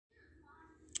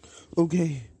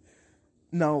Okay,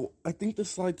 now I think the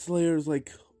slide slayer is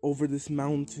like over this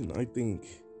mountain, I think.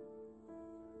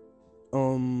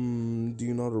 Do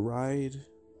you know how to ride?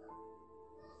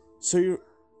 So you're.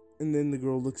 And then the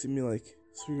girl looks at me like,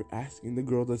 so you're asking the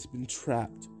girl that's been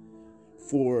trapped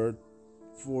for.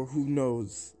 For who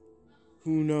knows?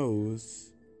 Who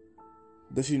knows?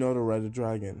 Does she know how to ride a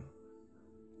dragon?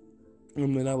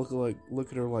 And then I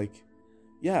look at her like,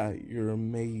 yeah, you're a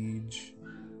mage.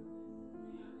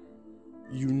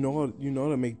 You know how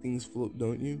to make things float,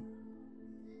 don't you?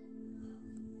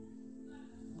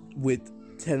 With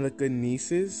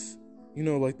telekinesis,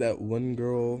 like that one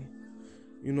girl.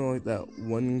 Like that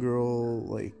one girl,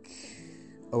 like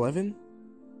 11.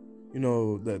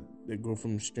 That girl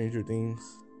from Stranger Things.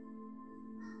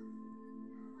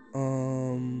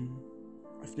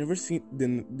 I've never seen.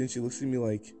 Then she looks at me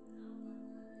like,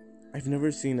 I've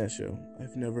never seen that show.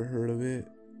 I've never heard of it.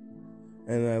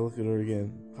 And I look at her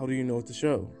again. How do you know it's a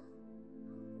show?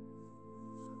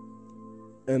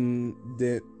 And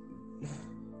then,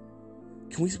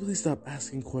 can we please stop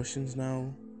asking questions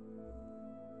now?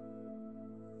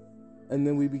 And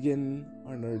then we begin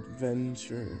our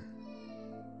adventure.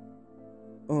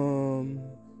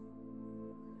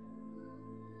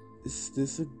 Is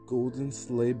this a golden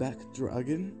slayback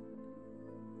dragon?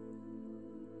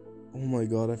 Oh my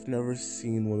god, I've never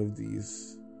seen one of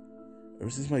these. Ever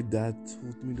since my dad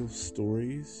told me those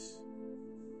stories,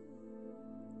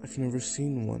 I've never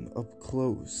seen one up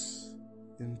close,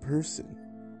 in person.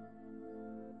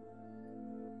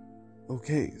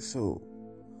 Okay, so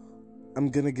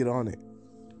I'm gonna get on it.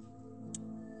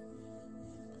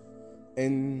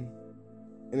 And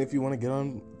if you wanna get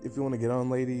on,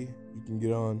 lady, you can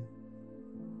get on.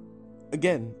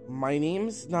 Again, my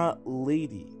name's not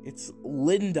Lady, it's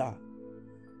Linda.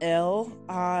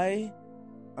 L-I...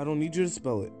 I don't need you to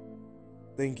spell it.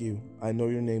 Thank you. I know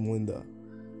your name, Linda.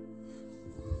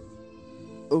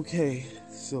 Okay,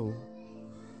 so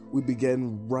we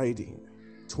began riding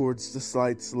towards the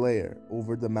slide slayer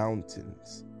over the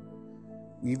mountains.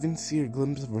 We even see a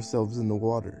glimpse of ourselves in the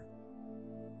water.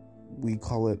 We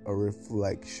call it a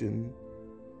reflection.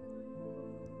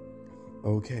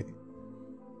 Okay,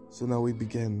 so now we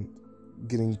begin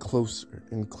getting closer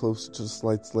and closer to the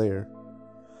slide slayer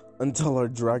until our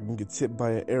dragon gets hit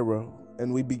by an arrow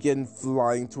and we begin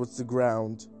flying towards the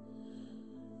ground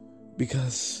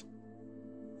because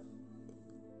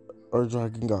our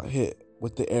dragon got hit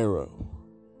with the arrow.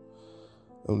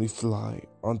 And we fly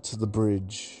onto the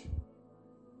bridge.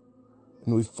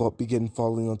 And we begin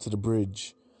falling onto the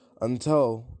bridge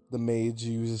until the mage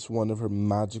uses one of her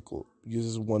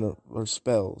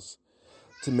spells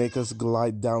to make us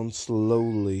glide down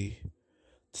slowly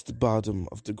to the bottom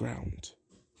of the ground.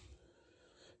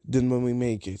 Then when we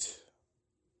make it,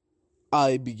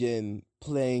 I begin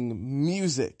playing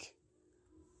music.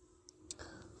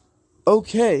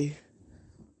 Okay.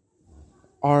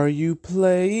 Are you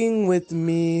playing with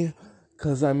me?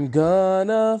 'Cause I'm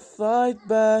gonna fight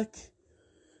back.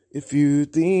 If you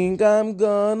think I'm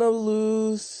gonna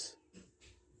lose.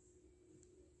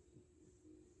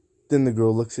 Then the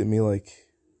girl looks at me like,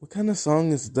 what kind of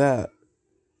song is that?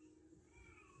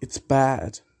 It's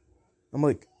bad. I'm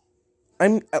like,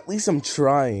 I'm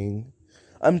trying.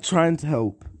 I'm trying to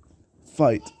help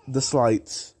fight the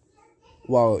slights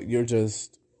while you're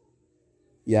just,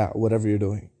 whatever you're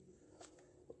doing.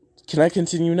 Can I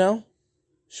continue now?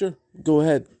 Sure, go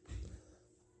ahead.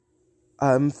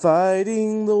 I'm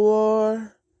fighting the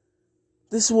war.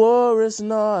 This war is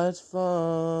not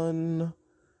fun.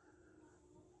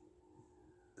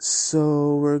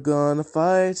 So we're gonna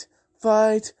fight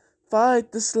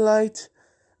the slight.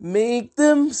 Make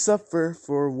them suffer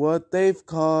for what they've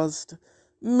caused.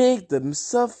 Make them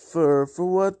suffer for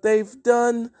what they've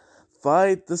done.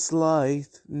 Fight the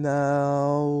slight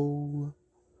now.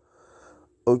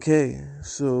 Okay,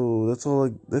 so that's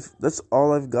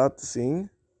all I've got to sing.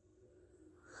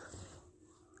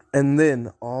 And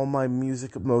then all my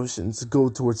music emotions go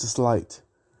towards this light.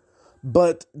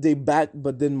 But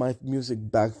then my music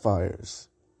backfires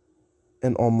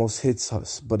and almost hits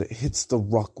us, but it hits the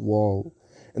rock wall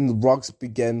and the rocks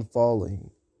begin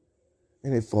falling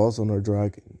and it falls on our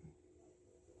dragon.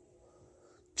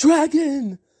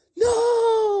 Dragon!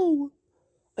 No!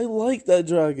 I like that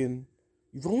dragon.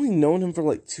 You've only known him for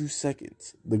like 2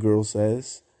 seconds, the girl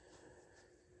says.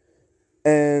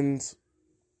 And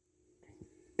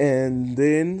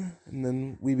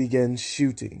then we began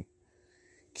shooting,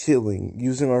 killing,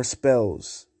 using our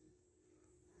spells,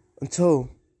 until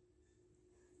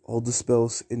all the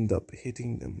spells end up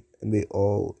hitting them, and they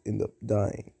all end up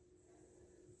dying.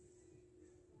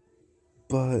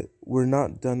 But we're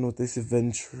not done with this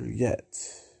adventure yet.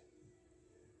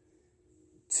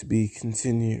 To be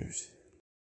continued.